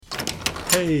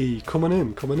Hey, come on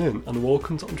in, and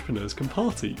welcome to Entrepreneurs Can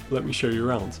Party. Let me show you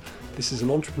around. This is an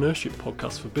entrepreneurship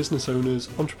podcast for business owners,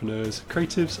 entrepreneurs,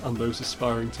 creatives, and those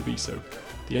aspiring to be so.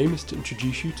 The aim is to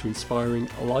introduce you to inspiring,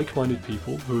 like-minded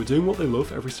people who are doing what they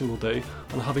love every single day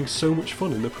and having so much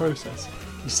fun in the process.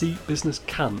 You see, business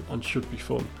can and should be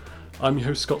fun. I'm your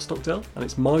host Scott Stockdale, and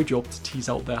it's my job to tease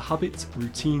out their habits,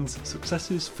 routines,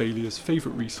 successes, failures,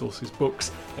 favourite resources,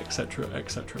 books, etc,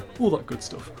 etc. All that good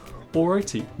stuff.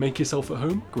 Alrighty, make yourself at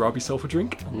home, grab yourself a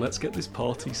drink, and let's get this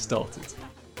party started.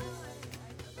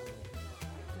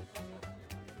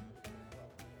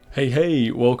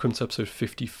 Hey, welcome to episode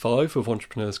 55 of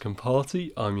Entrepreneurs Can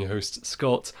Party. I'm your host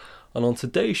Scott, and on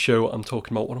today's show I'm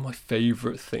talking about one of my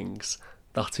favourite things,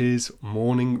 that is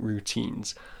morning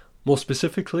routines. More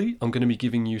specifically, I'm going to be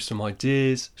giving you some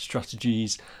ideas,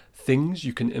 strategies, things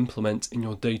you can implement in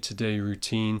your day-to-day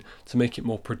routine to make it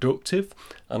more productive,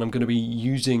 and I'm going to be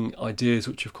using ideas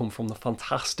which have come from the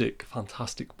fantastic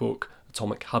book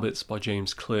Atomic Habits by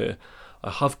James Clear.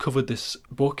 I have covered this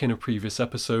book in a previous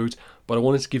episode, but I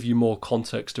wanted to give you more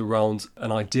context around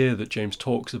an idea that James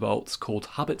talks about called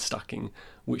habit stacking,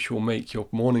 which will make your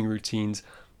morning routines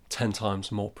 10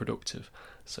 times more productive.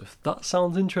 So if that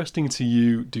sounds interesting to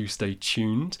you, do stay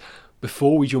tuned.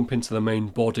 Before we jump into the main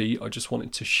body, I just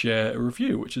wanted to share a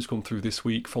review which has come through this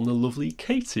week from the lovely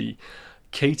Katie.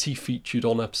 Katie featured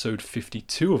on episode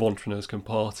 52 of Entrepreneurs Can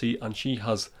Party, and she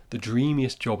has the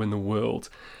dreamiest job in the world.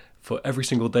 For every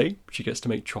single day, she gets to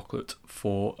make chocolate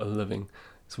for a living.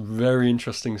 It's very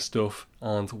interesting stuff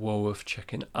and well worth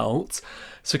checking out.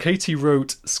 So Katie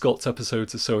wrote, Scott's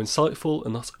episodes are so insightful,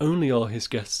 and not only are his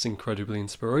guests incredibly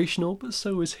inspirational, but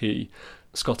so is he.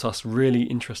 Scott asks really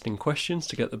interesting questions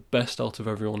to get the best out of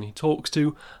everyone he talks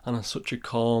to, and has such a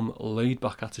calm,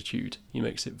 laid-back attitude. He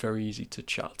makes it very easy to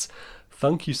chat.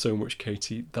 Thank you so much,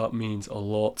 Katie. That means a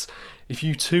lot. If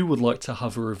you too would like to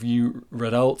have a review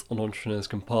read out on Entrepreneurs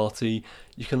Can Party,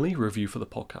 you can leave a review for the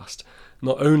podcast.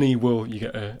 Not only will you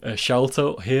get a shout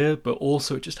out here, but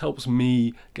also it just helps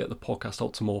me get the podcast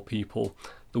out to more people.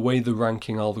 The way the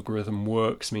ranking algorithm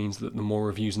works means that the more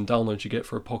reviews and downloads you get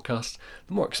for a podcast,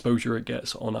 the more exposure it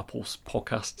gets on Apple's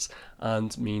podcasts,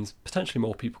 and means potentially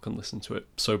more people can listen to it.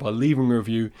 So by leaving a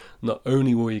review, not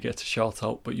only will you get a shout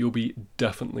out, but you'll be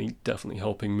definitely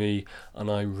helping me, and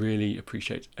I really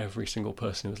appreciate every single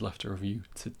person who has left a review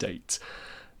to date.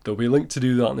 There'll be a link to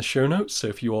do that in the show notes, so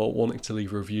if you are wanting to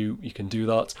leave a review, you can do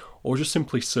that, or just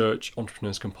simply search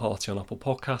Entrepreneurs Can Party on Apple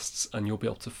Podcasts, and you'll be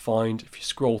able to find, if you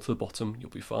scroll to the bottom, you'll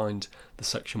find the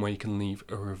section where you can leave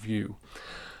a review.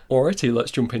 Alrighty, let's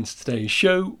jump into today's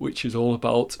show, which is all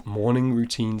about morning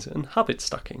routines and habit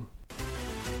stacking.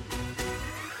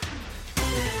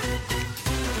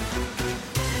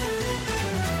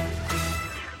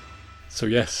 So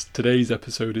yes, today's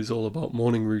episode is all about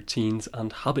morning routines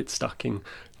and habit stacking,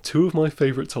 two of my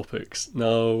favourite topics.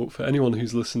 Now, for anyone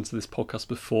who's listened to this podcast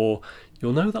before,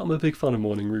 you'll know that I'm a big fan of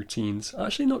morning routines.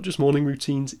 Actually, not just morning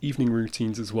routines, evening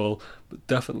routines as well, but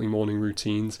definitely morning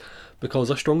routines, because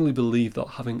I strongly believe that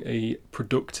having a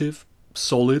productive,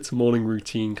 solid morning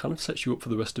routine kind of sets you up for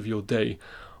the rest of your day.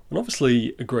 And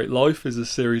obviously, a great life is a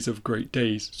series of great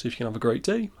days, so if you can have a great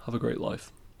day, have a great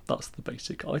life. That's the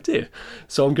basic idea.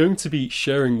 So I'm going to be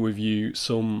sharing with you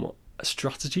some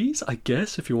strategies, I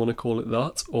guess, if you want to call it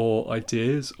that, or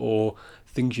ideas or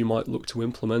things you might look to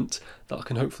implement that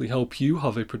can hopefully help you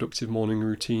have a productive morning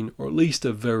routine, or at least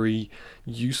a very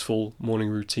useful morning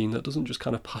routine that doesn't just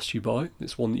kind of pass you by.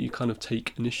 It's one that you kind of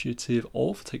take initiative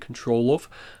of, take control of,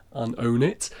 and own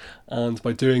it. And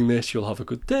by doing this, you'll have a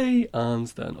good day and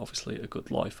then obviously a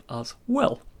good life as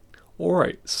well.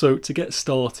 Alright, so to get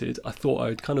started, I thought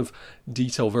I'd kind of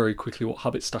detail very quickly what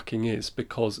habit stacking is,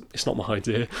 because it's not my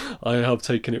idea. I have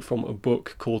taken it from a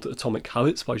book called Atomic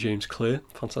Habits by James Clear,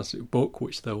 fantastic book,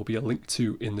 which there will be a link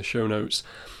to in the show notes.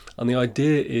 And the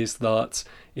idea is that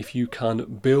if you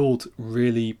can build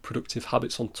really productive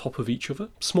habits on top of each other,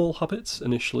 small habits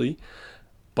initially,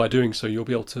 by doing so you'll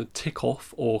be able to tick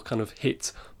off or kind of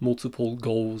hit multiple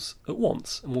goals at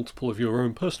once, multiple of your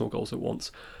own personal goals at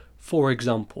once. For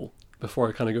example, before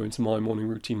I kind of go into my morning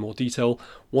routine in more detail,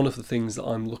 one of the things that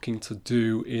I'm looking to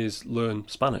do is learn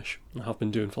Spanish. I have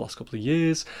been doing for the last couple of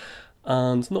years,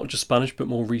 and not just Spanish, but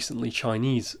more recently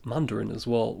Chinese Mandarin as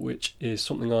well, which is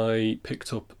something I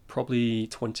picked up probably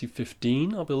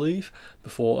 2015, I believe,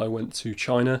 before I went to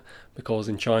China, because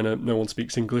in China no one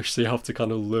speaks English, so you have to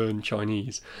kind of learn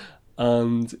Chinese.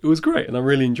 And it was great, and I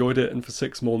really enjoyed it, and for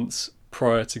 6 months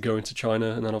prior to going to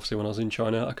China, and then obviously when I was in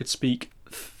China, I could speak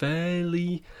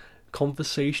fairly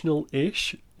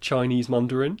conversational-ish Chinese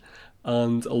Mandarin,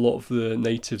 and a lot of the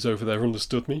natives over there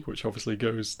understood me, which obviously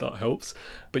that helps.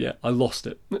 But yeah, I lost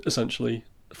it. Essentially,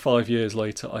 5 years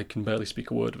later, I can barely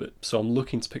speak a word of it. So I'm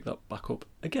looking to pick that back up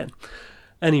again.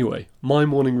 Anyway, my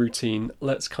morning routine,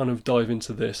 let's kind of dive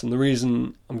into this. And the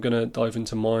reason I'm going to dive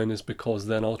into mine is because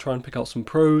then I'll try and pick out some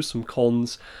pros, some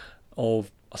cons of,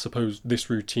 I suppose,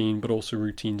 this routine, but also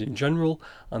routines in general,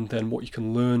 and then what you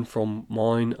can learn from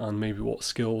mine, and maybe what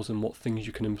skills and what things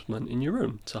you can implement in your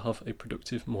own to have a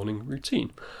productive morning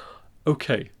routine.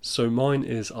 Okay, so mine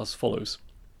is as follows.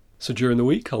 So during the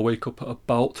week, I'll wake up at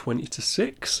about 20 to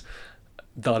 6.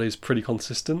 That is pretty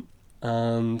consistent.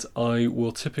 And I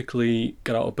will typically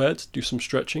get out of bed, do some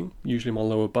stretching, usually my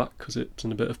lower back because it's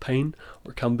in a bit of pain,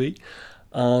 or it can be,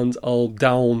 and I'll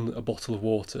down a bottle of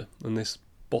water. And this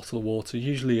bottle of water,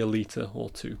 usually a litre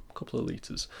or two, a couple of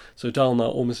litres. So down that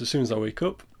almost as soon as I wake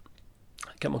up,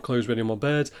 get my clothes ready on my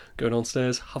bed, go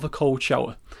downstairs, have a cold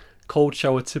shower. Cold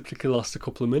shower typically lasts a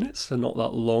couple of minutes, so not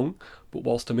that long, but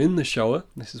whilst I'm in the shower,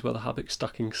 this is where the habit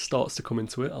stacking starts to come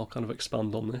into it, I'll kind of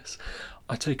expand on this,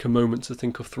 I take a moment to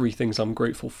think of 3 things I'm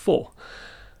grateful for.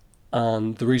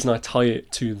 And the reason I tie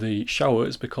it to the shower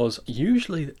is because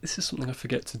usually this is something I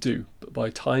forget to do, but by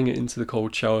tying it into the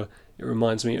cold shower, it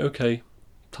reminds me, okay,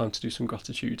 time to do some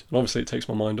gratitude. And obviously it takes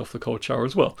my mind off the cold shower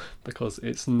as well, because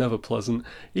it's never pleasant.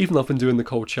 Even though I've been doing the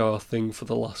cold shower thing for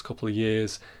the last couple of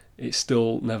years, it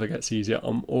still never gets easier.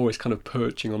 I'm always kind of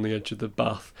perching on the edge of the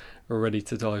bath, ready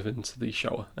to dive into the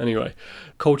shower. Anyway,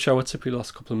 cold shower typically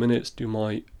lasts a couple of minutes, do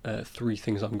my 3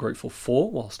 things I'm grateful for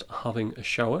whilst having a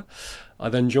shower. I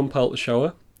then jump out the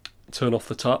shower, turn off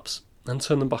the taps, and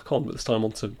turn them back on, but this time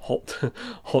onto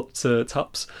hot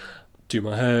taps, do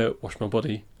my hair, wash my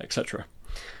body, etc.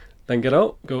 Then get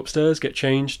out, go upstairs, get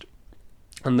changed,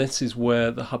 and this is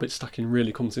where the habit stacking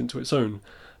really comes into its own,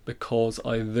 because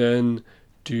I then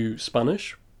do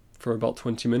Spanish for about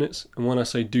 20 minutes. And when I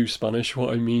say do Spanish,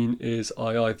 what I mean is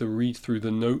I either read through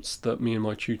the notes that me and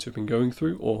my tutor have been going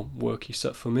through, or work he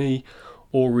set for me,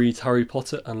 or read Harry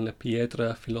Potter and La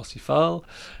Piedra Filosofal,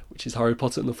 which is Harry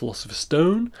Potter and the Philosopher's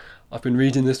Stone. I've been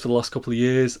reading this for the last couple of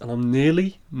years, and I'm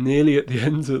nearly at the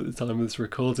end at the time of this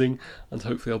recording, and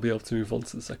hopefully I'll be able to move on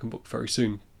to the second book very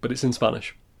soon. But it's in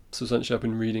Spanish. So essentially I've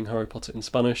been reading Harry Potter in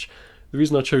Spanish. The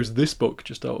reason I chose this book,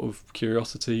 just out of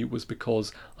curiosity, was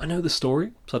because I know the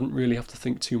story, so I didn't really have to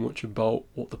think too much about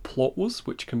what the plot was,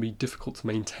 which can be difficult to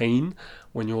maintain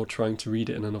when you're trying to read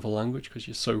it in another language, because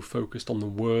you're so focused on the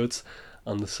words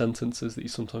and the sentences that you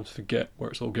sometimes forget where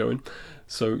it's all going.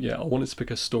 So yeah, I wanted to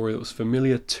pick a story that was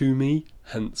familiar to me,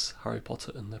 hence Harry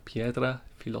Potter and the Piedra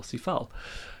Filosofal.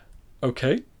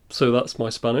 Okay, so that's my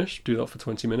Spanish, do that for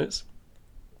 20 minutes.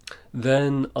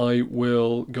 Then I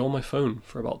will go on my phone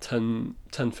for about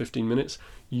 10-15 minutes,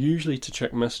 usually to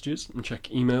check messages and check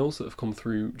emails that have come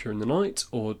through during the night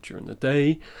or during the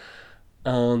day.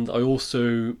 And I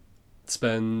also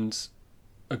spend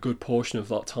a good portion of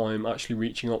that time actually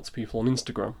reaching out to people on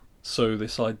Instagram. So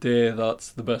this idea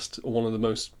that one of the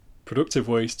most productive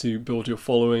ways to build your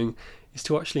following is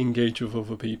to actually engage with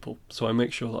other people. So I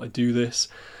make sure that I do this.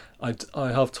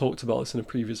 I have talked about this in a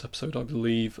previous episode, I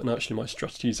believe, and actually my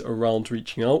strategies around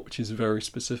reaching out, which is very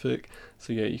specific.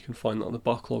 So yeah, you can find that in the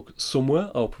backlog somewhere.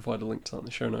 I'll provide a link to that in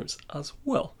the show notes as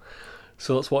well.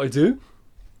 So that's what I do.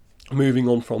 Moving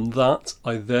on from that,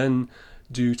 I then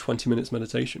do 20 minutes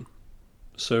meditation.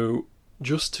 So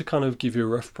just to kind of give you a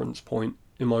reference point,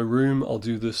 in my room I'll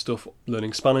do this stuff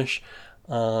learning Spanish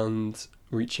and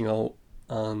reaching out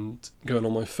and going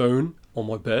on my phone on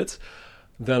my bed.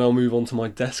 Then I'll move on to my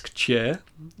desk chair.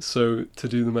 So to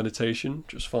do the meditation,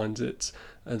 just find it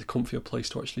a comfier place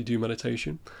to actually do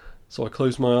meditation. So I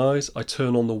close my eyes, I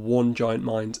turn on the One Giant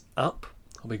Mind app.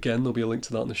 Again, there'll be a link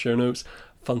to that in the show notes.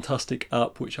 Fantastic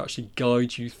app which actually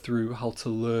guides you through how to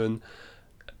learn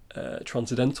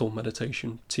Transcendental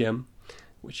Meditation, TM,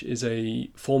 which is a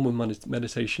form of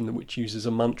meditation which uses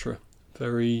a mantra,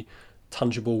 very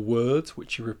tangible words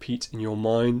which you repeat in your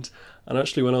mind. And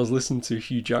actually, when I was listening to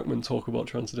Hugh Jackman talk about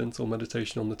Transcendental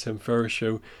Meditation on the Tim Ferriss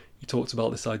show, he talked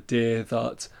about this idea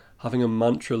that having a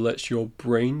mantra lets your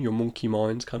brain, your monkey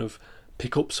mind, kind of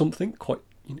pick up something quite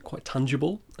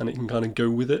tangible, and it can kind of go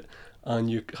with it,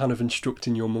 and you're kind of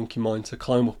instructing your monkey mind to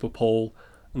climb up a pole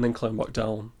and then climb back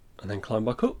down and then climb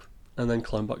back up and then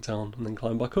climb back down and then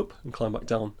climb back up and climb back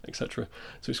down, etc.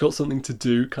 So it's got something to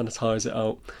do, kind of tires it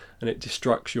out, and it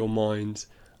distracts your mind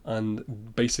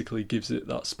and basically gives it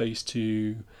that space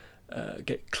to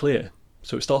get clear.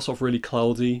 So it starts off really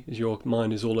cloudy as your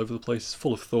mind is all over the place,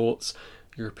 full of thoughts.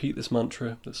 You repeat this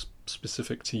mantra that's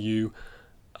specific to you,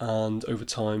 and over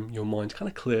time your mind kind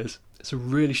of clears. It's a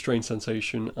really strange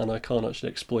sensation, and I can't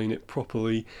actually explain it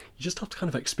properly. You just have to kind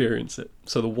of experience it.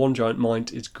 So the One Giant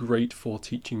Mind is great for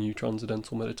teaching you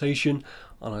transcendental meditation,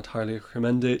 and I'd highly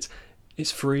recommend it.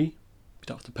 It's free, you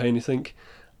don't have to pay anything,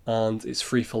 and it's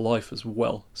free for life as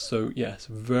well. So yes,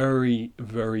 very,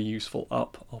 very useful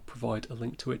app. I'll provide a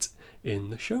link to it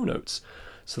in the show notes.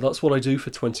 So that's what I do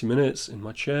for 20 minutes in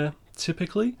my chair,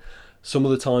 typically. Some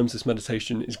of the times this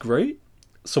meditation is great.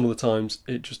 Some of the times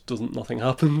it just doesn't, nothing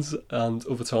happens, and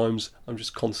other times I'm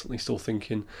just constantly still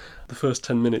thinking. The first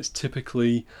 10 minutes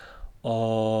typically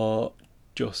are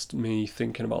just me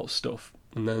thinking about stuff,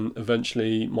 and then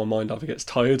eventually my mind either gets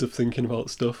tired of thinking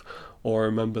about stuff, or I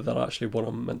remember that actually what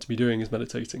I'm meant to be doing is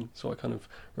meditating, so I kind of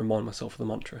remind myself of the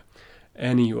mantra.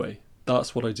 Anyway,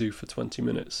 that's what I do for 20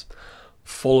 minutes.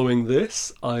 Following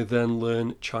this, I then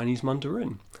learn Chinese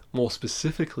Mandarin, more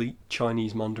specifically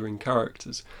Chinese Mandarin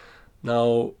characters.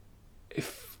 Now,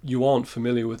 if you aren't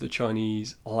familiar with the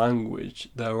Chinese language,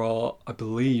 there are, I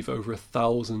believe, over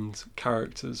 1,000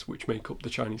 characters which make up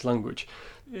the Chinese language.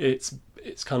 It's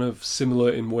kind of similar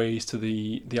in ways to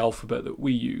the alphabet that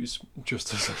we use,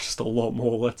 just as just a lot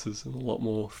more letters and a lot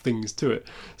more things to it.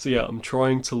 So yeah, I'm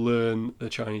trying to learn the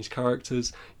Chinese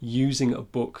characters using a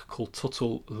book called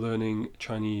Tuttle Learning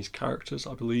Chinese Characters,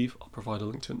 I believe. I'll provide a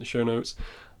link to it in the show notes.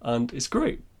 And it's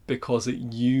great because it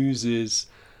uses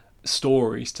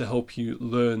stories to help you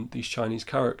learn these Chinese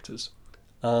characters,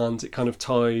 and it kind of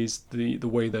ties the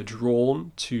way they're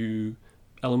drawn to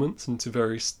elements and to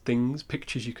various things,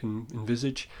 pictures you can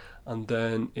envisage, and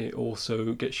then it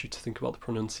also gets you to think about the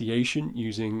pronunciation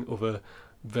using other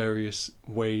various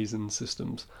ways and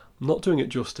systems. I'm not doing it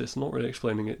justice, I'm not really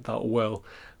explaining it that well.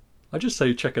 I just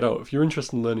say check it out. If you're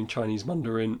interested in learning Chinese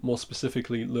Mandarin, more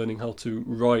specifically learning how to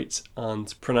write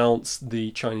and pronounce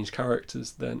the Chinese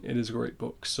characters, then it is a great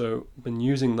book. So I've been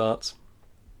using that.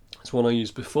 It's one I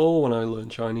used before when I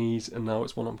learned Chinese, and now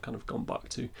it's one I'm kind of gone back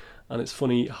to. And it's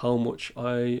funny how much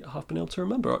I have been able to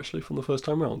remember actually from the first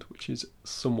time round, which is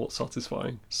somewhat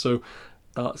satisfying. So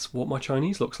that's what my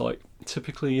Chinese looks like.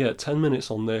 Typically, 10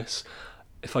 minutes on this.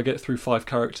 If I get through 5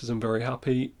 characters, I'm very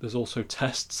happy. There's also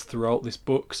tests throughout this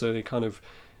book, so they kind of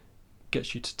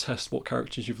get you to test what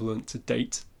characters you've learnt to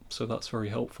date. So that's very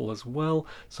helpful as well.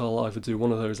 So I'll either do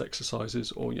one of those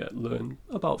exercises or learn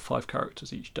about 5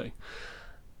 characters each day.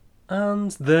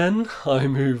 And then I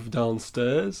move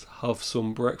downstairs, have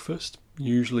some breakfast,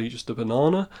 usually just a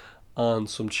banana and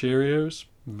some Cheerios,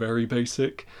 very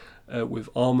basic, with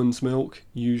almond milk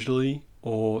usually,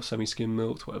 or semi-skim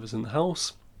milk, whatever's in the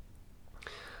house.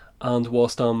 And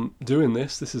whilst I'm doing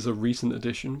this is a recent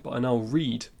addition, but I now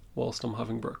read whilst I'm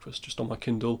having breakfast, just on my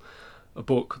Kindle, a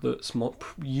book that's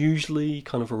usually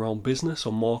kind of around business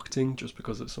or marketing, just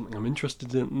because it's something I'm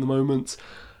interested in at the moment.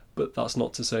 But that's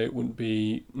not to say it wouldn't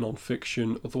be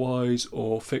non-fiction otherwise,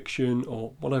 or fiction,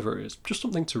 or whatever it is. Just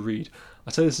something to read.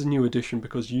 I say this is a new addition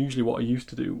because usually what I used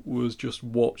to do was just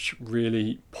watch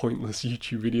really pointless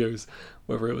YouTube videos,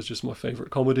 whether it was just my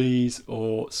favourite comedies,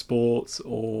 or sports,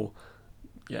 or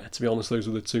to be honest, those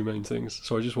were the 2 main things.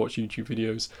 So I just watched YouTube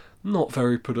videos, not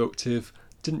very productive,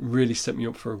 didn't really set me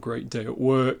up for a great day at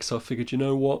work, so I figured, you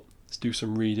know what, let's do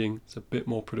some reading. It's a bit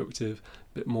more productive,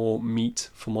 a bit more meat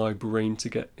for my brain to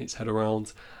get its head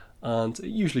around, and it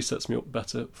usually sets me up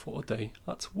better for a day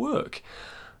at work.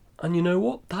 And you know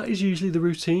what, that is usually the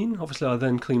routine. Obviously I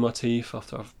then clean my teeth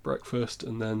after I have breakfast,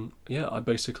 and then I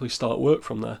basically start work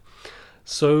from there.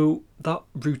 So that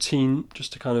routine,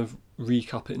 just to kind of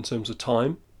recap it in terms of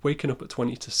time, waking up at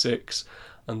 20 to 6,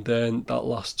 and then that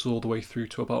lasts all the way through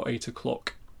to about 8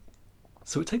 o'clock.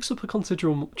 So it takes up a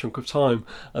considerable chunk of time,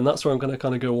 and that's where I'm going to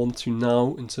kind of go on to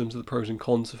now in terms of the pros and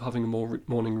cons of having a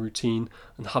morning routine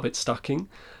and habit stacking.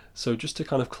 So just to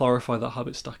kind of clarify that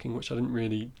habit stacking, which I didn't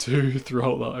really do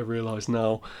throughout that, I realise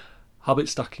now, habit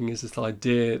stacking is this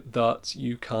idea that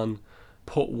you can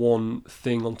put one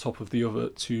thing on top of the other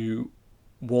to,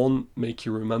 one, make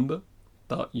you remember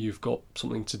that you've got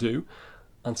something to do,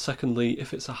 and secondly,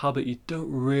 if it's a habit you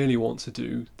don't really want to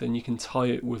do, then you can tie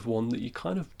it with one that you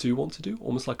kind of do want to do,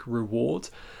 almost like a reward,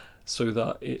 so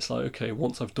that it's like, okay,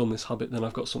 once I've done this habit, then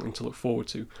I've got something to look forward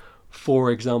to.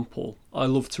 For example, I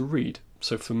love to read,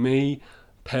 so for me,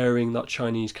 pairing that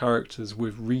Chinese characters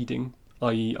with reading,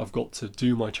 i.e. I've got to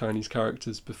do my Chinese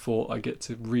characters before I get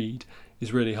to read,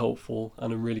 is really helpful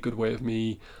and a really good way of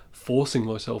me forcing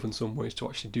myself in some ways to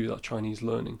actually do that Chinese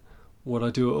learning. Would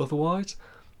I do it otherwise?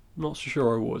 Not so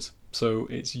sure I would, so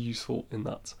it's useful in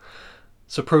that.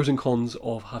 So pros and cons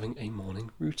of having a morning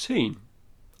routine.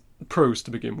 Pros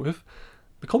to begin with,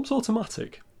 becomes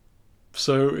automatic.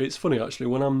 So it's funny actually,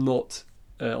 when I'm not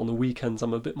On the weekends,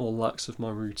 I'm a bit more lax of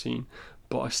my routine,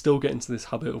 but I still get into this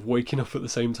habit of waking up at the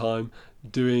same time,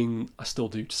 I still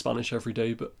do Spanish every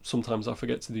day, but sometimes I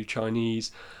forget to do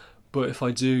Chinese. But if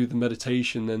I do the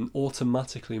meditation, then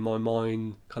automatically my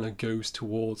mind kind of goes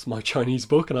towards my Chinese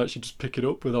book and I actually just pick it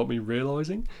up without me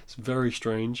realising. It's very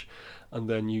strange. And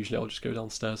then usually I'll just go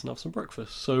downstairs and have some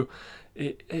breakfast. So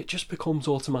it just becomes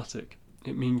automatic.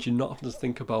 It means you're not having to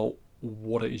think about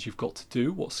what it is you've got to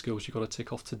do, what skills you've got to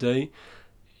tick off today.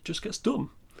 It just gets done.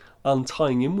 And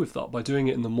tying in with that, by doing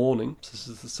it in the morning, so this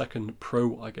is the second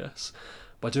pro, I guess,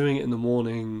 by doing it in the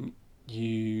morning,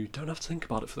 you don't have to think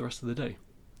about it for the rest of the day.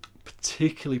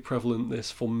 Particularly prevalent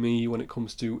this for me when it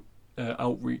comes to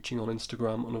outreaching on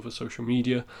Instagram and other social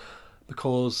media,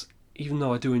 because even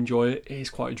though I do enjoy it, it is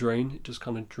quite a drain. It just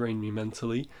kind of drained me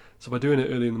mentally. So by doing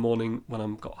it early in the morning when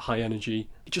I've got high energy,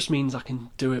 it just means I can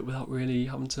do it without really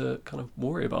having to kind of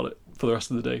worry about it for the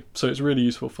rest of the day. So it's really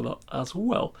useful for that as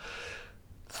well.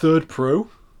 Third pro,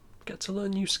 get to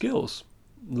learn new skills.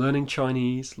 Learning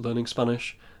Chinese, learning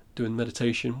Spanish, doing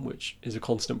meditation, which is a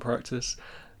constant practice.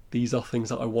 These are things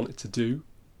that I wanted to do,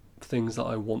 things that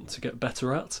I want to get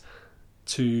better at,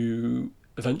 to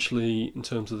eventually, in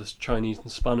terms of this Chinese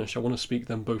and Spanish, I want to speak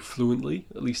them both fluently,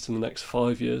 at least in the next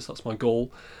 5 years. That's my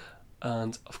goal.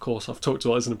 And of course, I've talked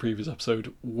about this in a previous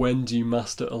episode, when do you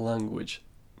master a language?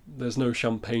 There's no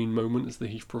champagne moment, as the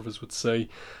Heath brothers would say.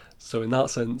 So in that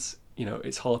sense,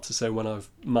 it's hard to say when I've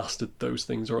mastered those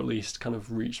things, or at least kind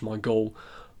of reached my goal.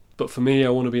 But for me, I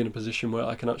want to be in a position where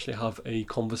I can actually have a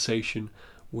conversation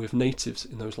with natives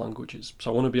in those languages. So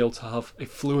I want to be able to have a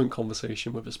fluent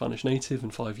conversation with a Spanish native in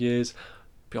 5 years.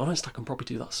 Be honest, I can probably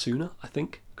do that sooner, I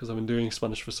think, because I've been doing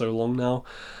Spanish for so long now.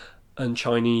 And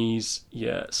Chinese,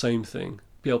 yeah, same thing.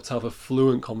 Be able to have a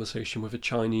fluent conversation with a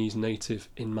Chinese native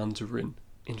in Mandarin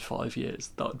in 5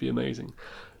 years. That would be amazing.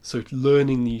 So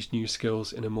learning these new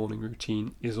skills in a morning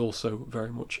routine is also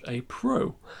very much a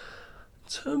pro. In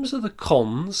terms of the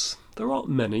cons, there aren't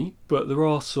many, but there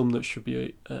are some that should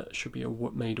be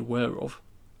made aware of.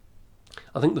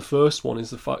 I think the first one is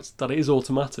the fact that it is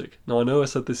automatic. Now, I know I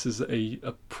said this is a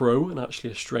pro and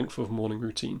actually a strength of a morning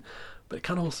routine, but it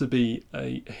can also be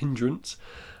a hindrance.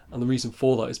 And the reason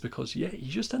for that is because, you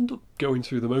just end up going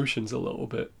through the motions a little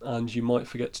bit, and you might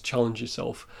forget to challenge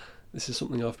yourself. This is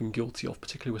something I've been guilty of,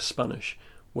 particularly with Spanish,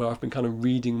 where I've been kind of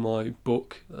reading my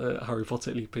book, Harry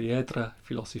Potter y Piedra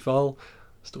Filosofal.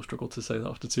 Still struggle to say that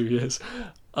after 2 years.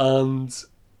 And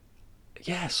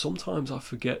sometimes I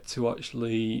forget to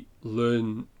actually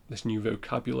learn this new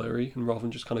vocabulary, and rather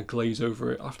than just kind of glaze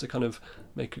over it, I have to kind of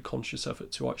make a conscious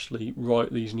effort to actually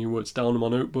write these new words down in my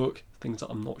notebook, things that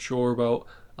I'm not sure about,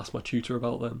 ask my tutor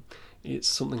about them. It's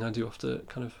something I do have to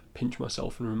kind of pinch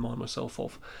myself and remind myself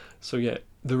of. So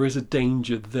there is a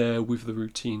danger there with the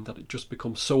routine that it just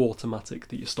becomes so automatic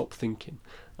that you stop thinking.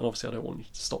 And obviously I don't want you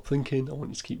to stop thinking, I want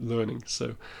you to keep learning.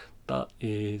 So that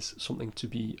is something to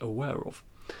be aware of.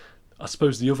 I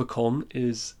suppose the other con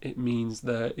is it means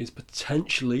there is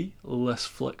potentially less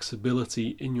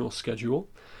flexibility in your schedule.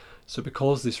 So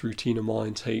because this routine of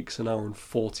mine takes 1 hour and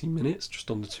 40 minutes,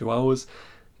 just under 2 hours,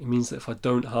 it means that if I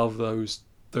don't have those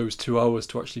 2 hours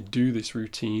to actually do this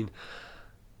routine,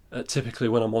 typically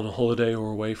when I'm on a holiday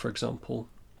or away, for example,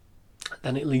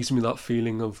 then it leaves me that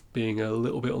feeling of being a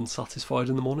little bit unsatisfied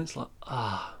in the morning. It's like,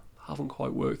 I haven't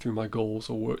quite worked through my goals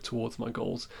or worked towards my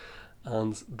goals.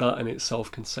 And that in itself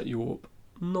can set you up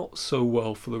not so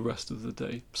well for the rest of the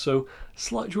day. So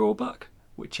slight drawback,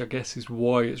 which I guess is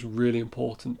why it's really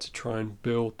important to try and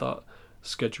build that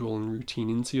schedule and routine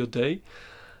into your day.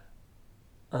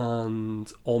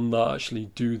 And on that, actually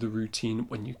do the routine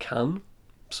when you can.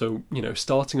 So,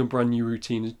 starting a brand new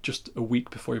routine just a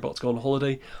week before you're about to go on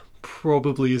holiday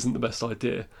probably isn't the best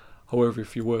idea. However,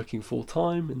 if you're working full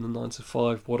time in the 9 to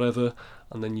 5, whatever,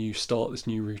 and then you start this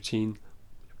new routine,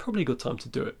 probably a good time to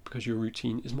do it because your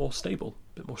routine is more stable,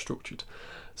 a bit more structured.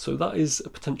 So that is a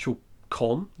potential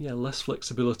con, less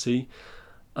flexibility.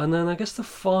 And then I guess the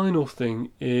final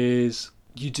thing is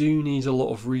you do need a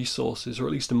lot of resources, or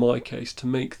at least in my case, to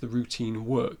make the routine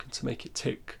work and to make it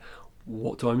tick.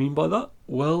 What do I mean by that?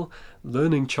 Well,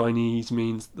 learning Chinese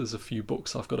means there's a few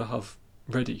books I've got to have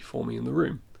ready for me in the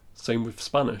room. Same with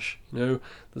Spanish,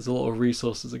 there's a lot of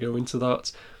resources that go into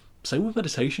that. Same with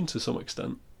meditation to some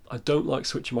extent. I don't like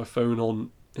switching my phone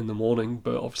on in the morning,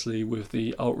 but obviously with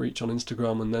the outreach on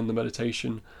Instagram and then the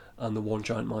meditation and the One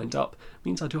Giant Mind app, it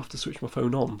means I do have to switch my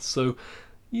phone on. So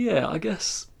I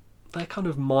guess they're kind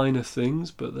of minor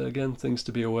things, but they're again things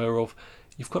to be aware of.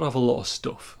 You've got to have a lot of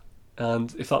stuff.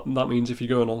 And if that means if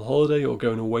you're going on holiday or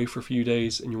going away for a few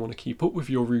days and you want to keep up with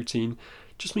your routine,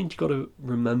 just means you've got to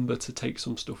remember to take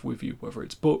some stuff with you, whether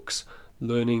it's books,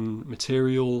 learning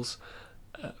materials,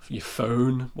 your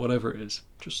phone, whatever it is.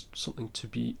 Just something to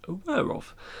be aware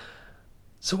of.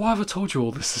 So why have I told you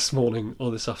all this morning,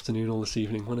 or this afternoon, or this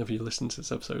evening, whenever you listen to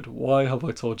this episode? Why have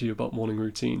I told you about morning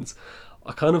routines?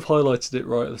 I kind of highlighted it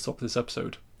right at the top of this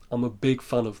episode. I'm a big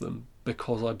fan of them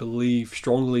because I believe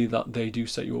strongly that they do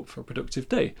set you up for a productive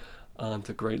day. And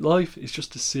a great life is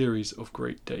just a series of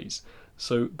great days.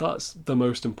 So that's the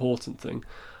most important thing.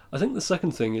 I think the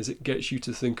second thing is it gets you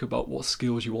to think about what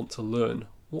skills you want to learn.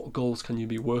 What goals can you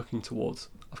be working towards?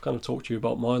 I've kind of talked to you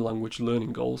about my language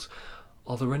learning goals.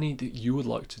 Are there any that you would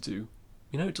like to do?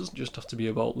 It doesn't just have to be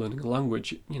about learning a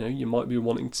language. You might be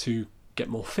wanting to get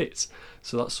more fit.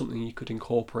 So that's something you could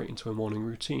incorporate into a morning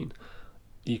routine.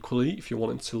 Equally, if you're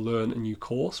wanting to learn a new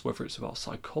course, whether it's about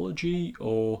psychology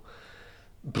or,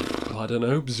 I don't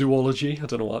know, zoology, I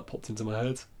don't know why it popped into my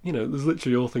head. There's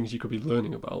literally all things you could be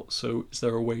learning about. So is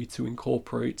there a way to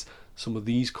incorporate some of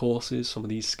these courses, some of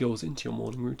these skills into your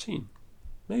morning routine?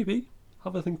 Maybe.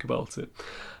 Have a think about it.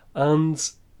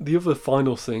 And the other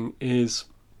final thing is,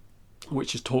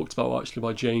 which is talked about actually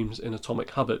by James in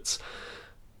Atomic Habits,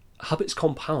 habits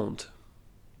compound.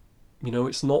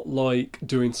 It's not like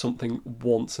doing something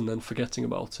once and then forgetting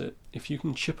about it. If you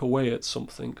can chip away at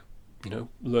something,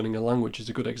 learning a language is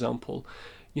a good example.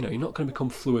 You're not going to become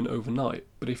fluent overnight,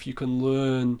 but if you can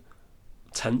learn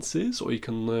tenses, or you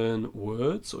can learn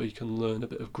words, or you can learn a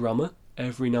bit of grammar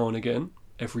every now and again,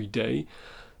 every day,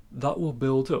 that will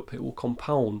build up, it will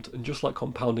compound. And just like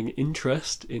compounding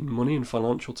interest in money and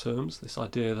financial terms, this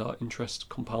idea that interest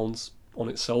compounds on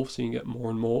itself, so you get more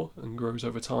and more and grows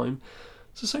over time,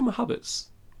 it's the same with habits.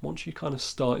 Once you kind of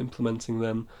start implementing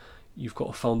them, you've got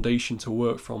a foundation to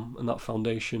work from, and that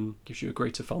foundation gives you a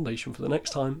greater foundation for the next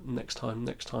time,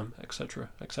 etc.,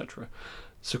 etc.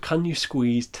 So can you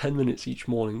squeeze 10 minutes each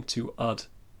morning to add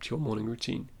to your morning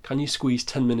routine? Can you squeeze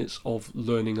 10 minutes of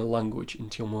learning a language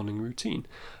into your morning routine?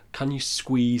 Can you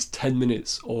squeeze 10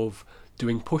 minutes of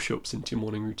doing push-ups into your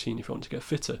morning routine if you want to get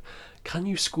fitter? Can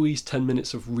you squeeze 10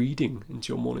 minutes of reading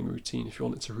into your morning routine if you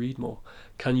wanted to read more?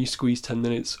 Can you squeeze 10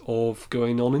 minutes of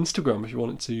going on Instagram if you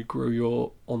wanted to grow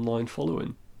your online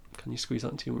following? Can you squeeze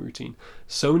that into your routine?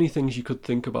 So many things you could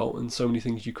think about, and so many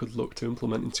things you could look to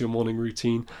implement into your morning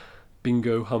routine.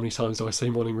 Bingo, how many times do I say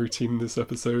morning routine in this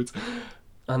episode?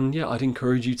 And yeah, I'd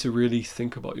encourage you to really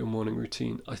think about your morning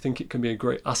routine. I think it can be a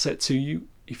great asset to you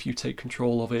if you take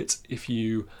control of it, if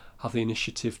you have the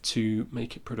initiative to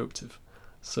make it productive.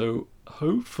 So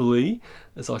hopefully,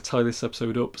 as I tie this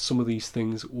episode up, some of these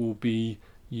things will be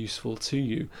useful to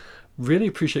you. Really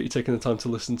appreciate you taking the time to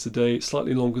listen today. It's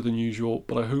slightly longer than usual,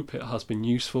 but I hope it has been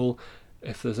useful.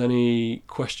 If there's any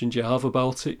questions you have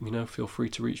about it, feel free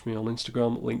to reach me on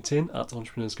Instagram, LinkedIn at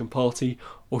Entrepreneurs Can Party,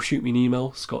 or shoot me an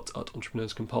email,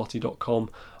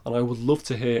 scott@entrepreneurscanparty.com. And I would love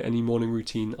to hear any morning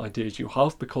routine ideas you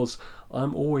have, because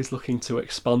I'm always looking to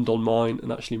expand on mine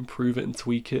and actually improve it and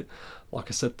tweak it. Like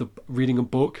I said, reading a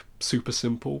book, super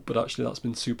simple, but actually that's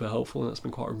been super helpful, and that's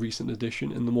been quite a recent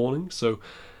addition in the morning. So,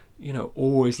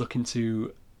 always looking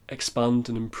to expand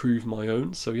and improve my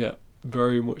own. So yeah,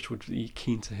 very much would be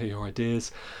keen to hear your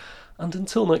ideas. And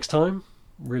until next time,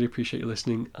 really appreciate you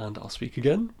listening, and I'll speak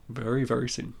again very, very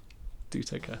soon. Do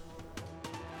take care.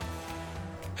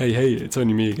 Hey, it's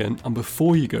only me again, and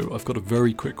before you go, I've got a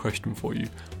very quick question for you.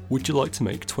 Would you like to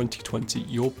make 2020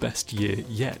 your best year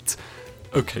yet?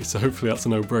 Okay, so hopefully that's a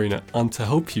no-brainer, and to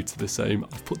help you to the same,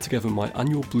 I've put together my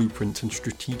annual blueprint and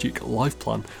strategic life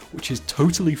plan, which is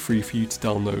totally free for you to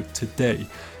download today.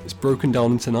 It's broken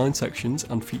down into 9 sections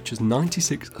and features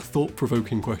 96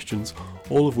 thought-provoking questions,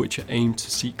 all of which are aimed to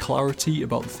seek clarity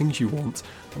about the things you want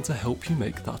and to help you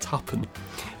make that happen.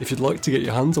 If you'd like to get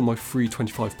your hands on my free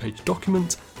 25-page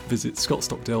document, visit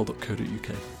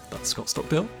scottstockdale.co.uk. That's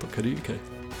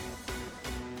scottstockdale.co.uk.